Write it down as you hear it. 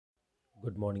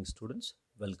Good morning, students.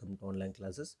 Welcome to online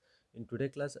classes. In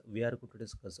today's class, we are going to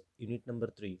discuss unit number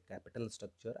 3, capital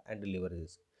structure and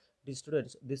leverages. Dear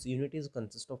students, this unit is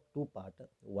consist of two parts.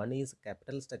 One is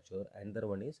capital structure and the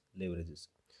one is leverages.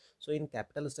 So in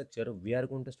capital structure, we are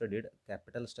going to study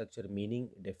capital structure meaning,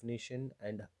 definition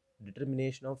and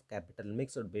determination of capital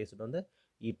mixed based on the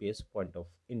EPS point of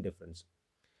indifference.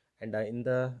 And in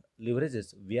the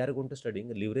leverages, we are going to studying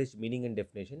leverage meaning and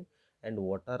definition and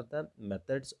what are the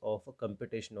methods of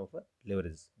computation of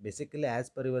leverage. Basically,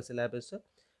 as per your syllabus,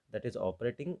 that is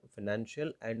operating,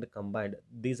 financial, and combined.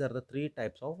 These are the three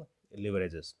types of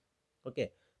leverages. Okay,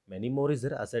 many more is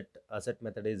there. Asset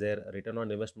method is there. Return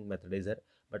on investment method is there.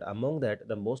 But among that,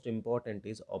 the most important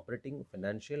is operating,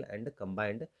 financial, and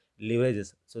combined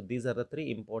leverages. So these are the three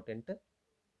important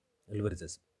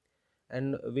leverages.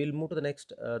 And we'll move to the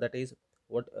next, that is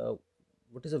what uh,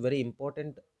 what is a very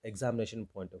important examination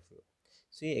point of view.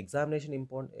 See, examination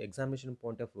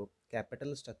point of view,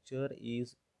 capital structure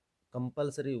is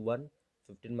compulsory one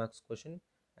 15 marks question,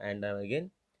 and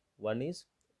again one is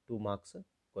 2 marks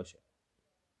question.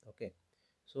 Okay,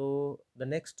 so the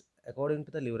next, according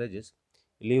to the leverages,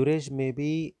 leverage may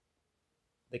be,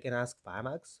 they can ask 5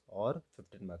 marks or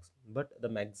 15 marks, but the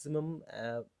maximum,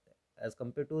 as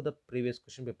compared to the previous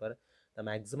question paper, the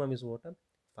maximum is what,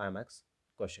 5 marks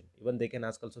question. Even they can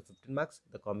ask also 15 marks,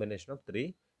 the combination of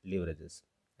three leverages.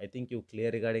 I think you clear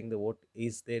regarding the what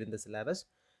is there in the syllabus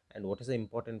and what is the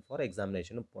important for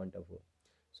examination point of view.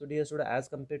 So dear student, as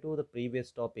compared to the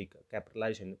previous topic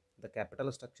capitalization, the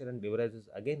capital structure and leverage is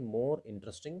again more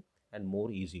interesting and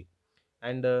more easy.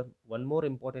 And one more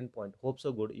important point, hope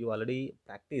so good you already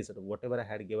practiced whatever I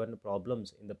had given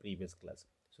problems in the previous class.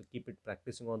 So keep it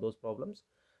practicing on those problems,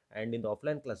 and in the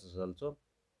offline classes also,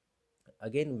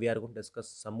 again we are going to discuss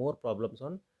some more problems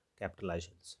on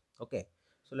capitalizations. Okay,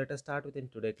 so let us start with in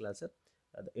today class,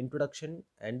 the introduction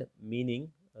and meaning,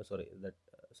 sorry, that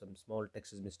some small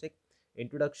text is mistake.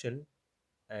 Introduction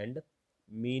and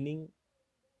meaning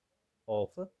of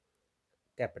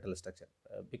capital structure,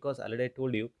 because already I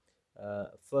told you,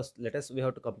 first let us, we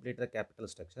have to complete the capital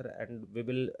structure and we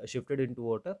will shift it into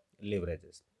what,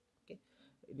 leverages. Okay,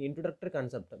 in the introductory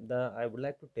concept, the I would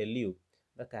like to tell you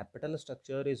the capital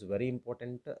structure is very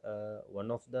important,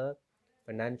 one of the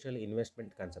financial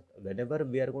investment concept. Whenever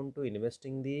we are going to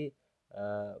investing the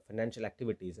financial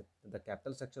activities, the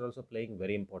capital structure also playing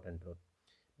very important role,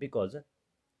 because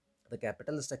the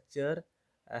capital structure,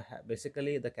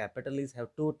 basically the capital is have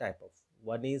two type of,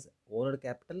 one is owned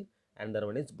capital and the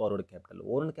one is borrowed capital.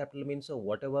 Owned capital means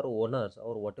whatever owners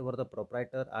or whatever the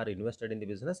proprietor are invested in the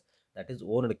business, that is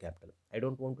owned capital. I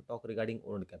don't want to talk regarding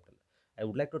owned capital. I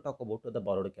would like to talk about the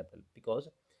borrowed capital, because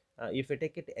if you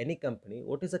take it any company,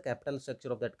 what is the capital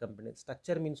structure of that company?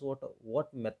 Structure means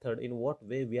what method, in what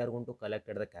way we are going to collect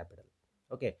the capital.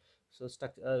 Okay, so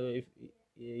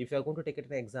if you are going to take it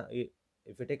an example,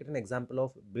 if you take it an example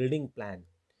of building plan,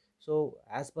 so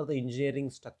as per the engineering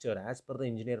structure, as per the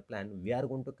engineer plan, we are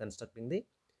going to constructing the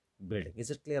building.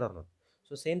 Is it clear or not?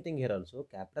 So same thing here also,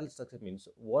 capital structure means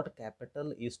what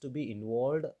capital is to be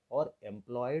involved or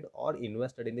employed or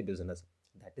invested in the business,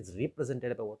 that is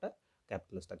represented by what, a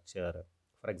capital structure.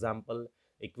 For example,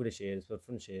 equity shares,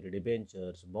 preference share,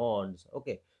 debentures, bonds.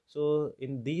 Okay, so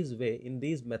in these way, in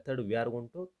this method, we are going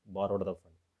to borrow the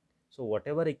fund. So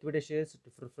whatever equity shares,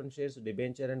 preference shares,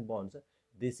 debenture and bonds,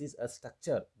 this is a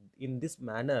structure. In this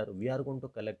manner, we are going to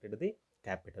collect the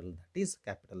capital. That is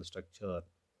capital structure.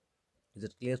 Is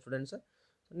it clear, students?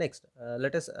 So next,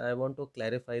 let us, I want to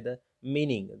clarify the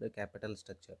meaning, the capital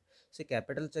structure. See,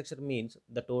 capital structure means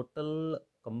the total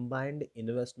combined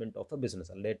investment of a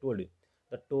business. I told you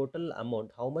the total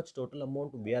amount, how much total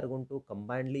amount we are going to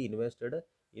combinedly invested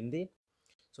in the,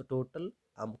 so total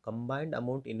combined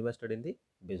amount invested in the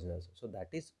business. So that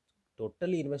is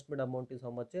totally investment amount is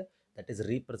how much, that is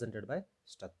represented by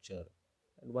structure.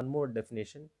 And one more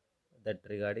definition, that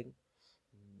regarding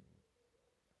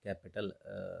capital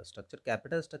structure.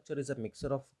 Capital structure is a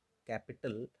mixture of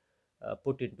capital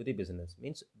put into the business,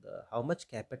 means how much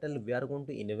capital we are going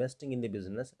to investing in the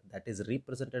business, that is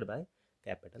represented by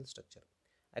capital structure.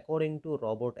 According to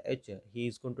Robert H, he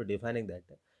is going to defining that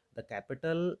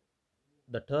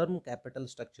the term capital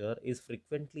structure is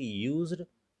frequently used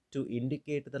to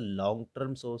indicate the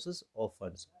long-term sources of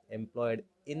funds employed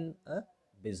in a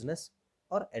business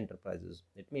or enterprises.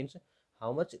 It means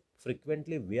how much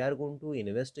frequently we are going to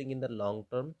investing in the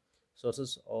long-term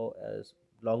sources, or as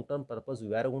long-term purpose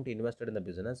we are going to invest in the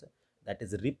business, that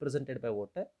is represented by what,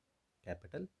 a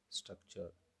capital structure.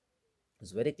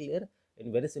 It's very clear.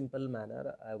 In very simple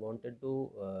manner, I wanted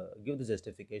to give the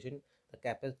justification.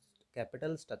 The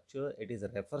capital structure, it is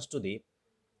refers to the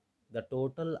the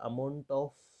total amount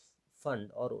of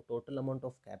fund or total amount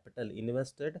of capital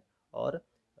invested or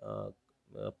uh,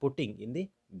 putting in the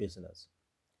business.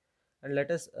 And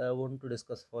let us want to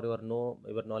discuss for your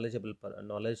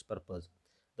knowledge purpose,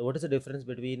 what is the difference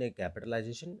between a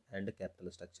capitalization and a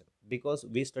capital structure, because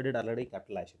we studied already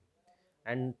capitalization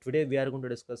and today we are going to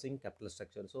discussing capital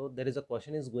structure. So there is a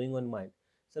question is going on mind,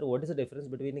 sir, what is the difference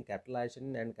between a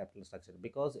capitalization and capital structure?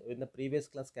 Because in the previous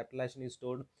class capitalization is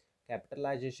told,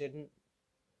 capitalization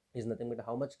is nothing but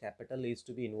how much capital is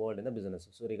to be involved in the business.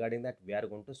 So regarding that we are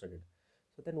going to study it.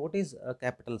 So then what is a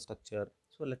capital structure?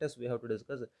 So let us we have to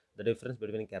discuss the difference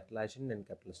between capitalization and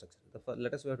capital structure.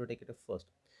 Let us we have to take it first,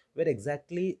 where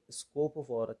exactly scope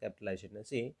for capitalization.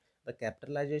 See, the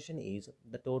capitalization is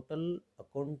the total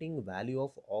accounting value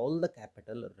of all the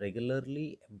capital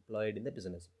regularly employed in the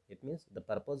business. It means the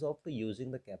purpose of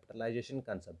using the capitalization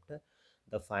concept,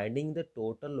 the finding the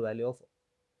total value of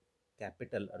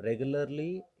capital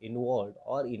regularly involved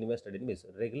or invested in this.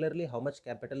 Regularly how much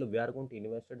capital we are going to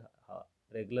invest,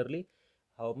 regularly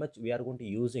how much we are going to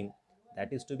using,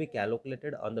 that is to be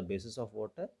calculated on the basis of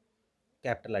what,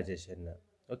 capitalization.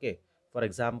 Okay, for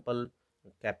example,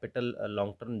 capital,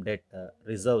 long term debt,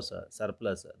 reserves,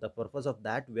 surplus, the purpose of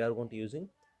that we are going to using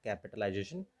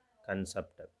capitalization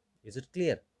concept. Is it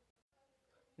clear?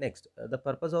 Next, the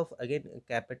purpose of again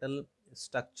capital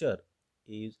structure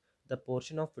is the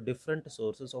portion of different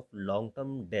sources of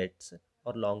long-term debts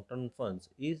or long-term funds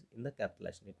is in the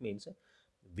capitalization. It means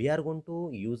we are going to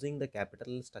using the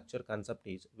capital structure concept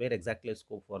is where exactly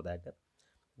scope for that.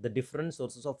 The different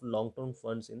sources of long-term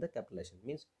funds in the capitalization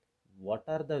means what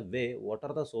are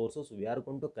the sources we are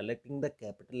going to collecting the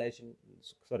capitalization,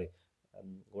 sorry,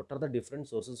 what are the different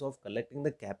sources of collecting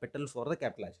the capital for the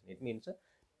capitalization. It means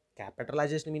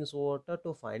capitalization means what,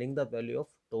 to finding the value of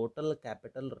total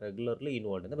capital regularly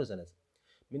involved in the business.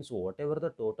 Means whatever the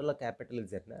total capital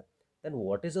is there, then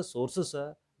what is the sources,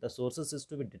 the sources is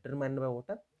to be determined by what,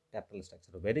 capital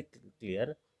structure. Very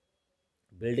clear.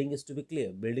 Building is to be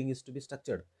clear, building is to be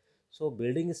structured. So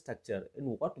building is structure in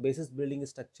what basis? Building is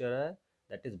structure,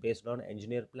 that is based on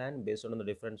engineer plan, based on the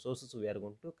different sources we are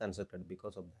going to construct it.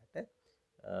 Because of that,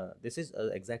 this is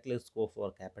exactly a scope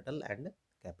for capital and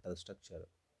capital structure.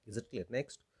 Is it clear?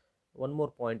 Next, one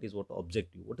more point is what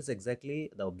objective. What is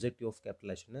exactly the objective of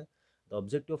capitalization? The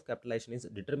objective of capitalization is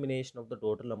determination of the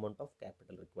total amount of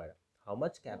capital required. How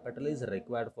much capital is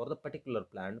required for the particular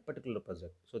plan, particular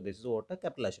project. So this is what a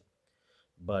capitalization.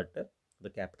 But the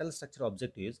capital structure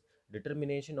objective is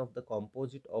determination of the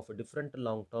composite of different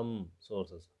long-term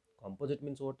sources. Composite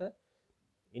means what?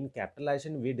 In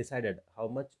capitalization we decided how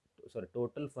much, sorry,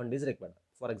 total fund is required.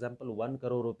 For example, 1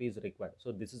 crore rupees required.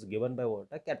 So this is given by what?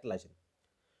 A capitalization.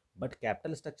 But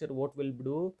capital structure what will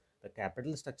do? The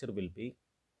capital structure will be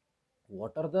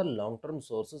what are the long-term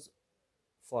sources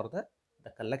for the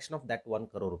collection of that 1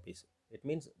 crore rupees. It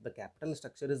means the capital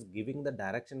structure is giving the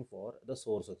direction for the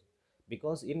sources,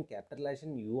 because in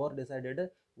capitalization you are decided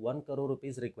 1 crore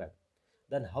rupees required.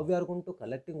 Then how we are going to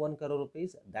collecting 1 crore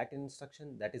rupees, that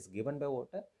instruction that is given by what,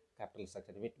 capital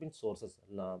structure. It means sources,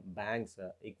 banks,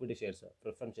 equity shares,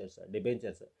 preference shares,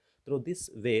 debentures. Through this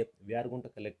way we are going to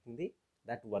collecting the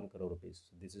that 1 crore rupees.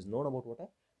 So this is known about what, a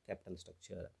capital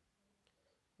structure.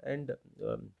 And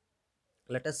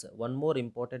let us one more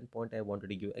important point I wanted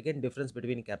to give, again difference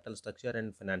between capital structure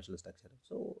and financial structure.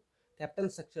 So capital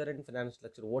structure and financial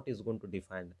structure, what is going to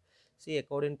define? See,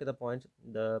 according to the points,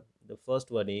 the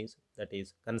first one is, that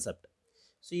is concept.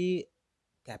 See,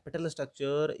 capital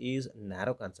structure is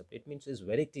narrow concept. It means is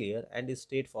very clear and is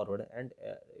straightforward, and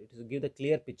it is give the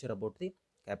clear picture about the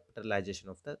capitalization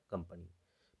of the company.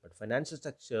 But financial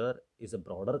structure is a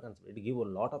broader concept. It give a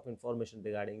lot of information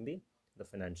regarding the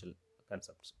financial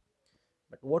concepts.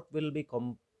 But what will be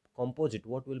composite,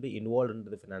 what will be involved in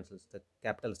the financial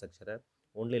capital structure?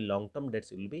 Only long term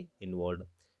debts will be involved.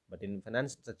 But in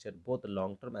financial structure both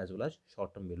long term as well as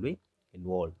short term will be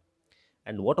involved.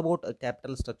 And what about a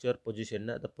capital structure position?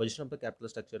 The position of the capital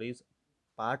structure is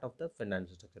part of the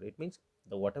financial structure. It means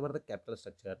the whatever the capital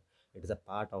structure, it is a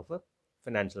part of a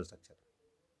financial structure,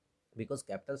 because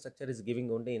capital structure is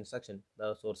giving only instruction,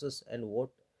 the sources, and what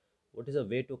is a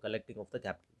way to collecting of the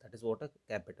capital, that is what a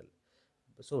capital.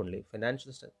 So only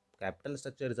capital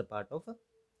structure is a part of a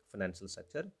financial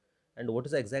structure. And what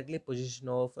is the exactly position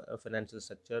of a financial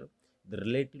structure? The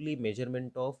relatively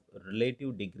measurement of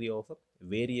relative degree of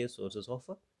various sources of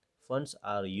funds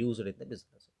are used in the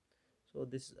business. So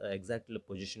this is exactly the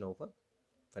position of a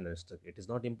financial structure. It is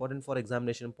not important for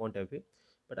examination point of view,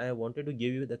 but I wanted to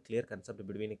give you the clear concept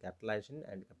between a capitalization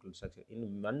and capital structure.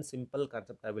 In one simple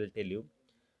concept I will tell you,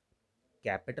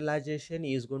 capitalization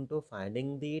is going to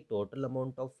finding the total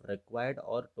amount of required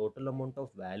or total amount of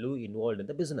value involved in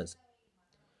the business.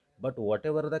 But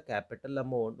whatever the capital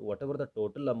amount, whatever the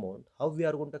total amount, how we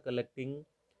are going to collecting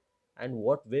and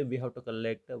what way we have to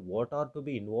collect, what are to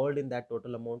be involved in that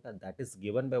total amount, and that is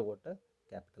given by what a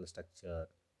capital structure.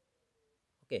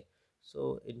 Okay,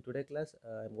 so in today class,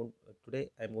 I'm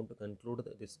going to conclude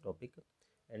this topic,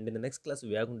 and in the next class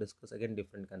we are going to discuss again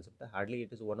different concept. Hardly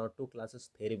it is 1 or 2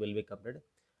 classes theory will be completed.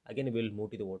 Again we will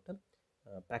move to the what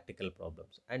practical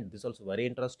problems, and this also very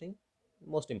interesting,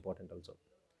 most important also.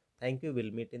 Thank you.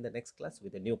 We'll meet in the next class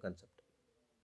with a new concept.